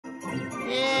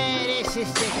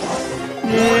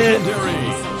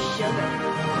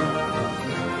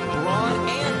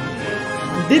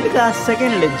दिन का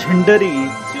second legendary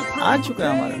आ चुका है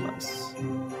हमारे पास।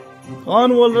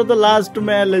 कौन बोल रहा था लास्ट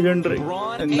में लेजेंडरी?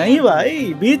 नहीं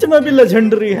भाई, बीच में भी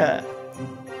लेजेंडरी है।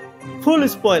 Full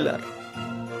spoiler.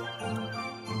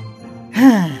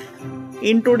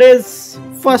 In today's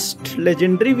first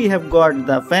legendary we have got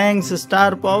the Fangs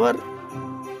star power,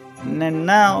 and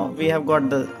now we have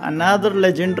got another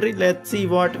legendary. Let's see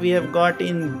what we have got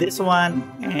in this one,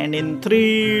 and in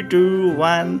 3 2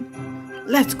 1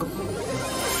 let's go.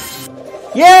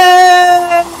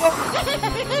 Yeah!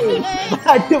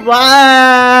 But why?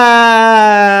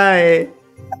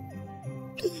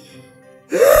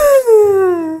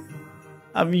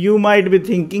 You might be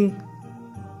thinking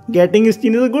getting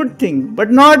skin is a good thing, but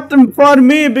not for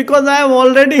me, because I am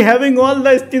already having all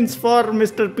the skins for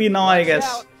Mr. P now, I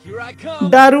guess.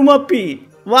 Daruma P.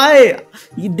 Why?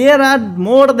 There are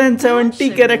more than 70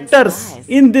 characters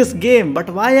in this game, but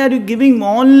why are you giving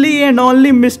only and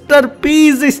only Mr.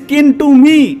 P's skin to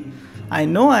me? I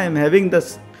know I am having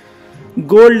this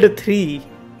gold 3.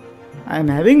 I am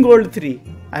having gold 3.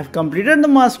 I have completed the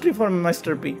mastery for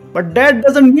Mr. P, but that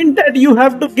doesn't mean that you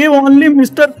have to give only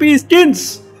Mr. P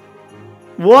skins.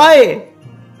 Why?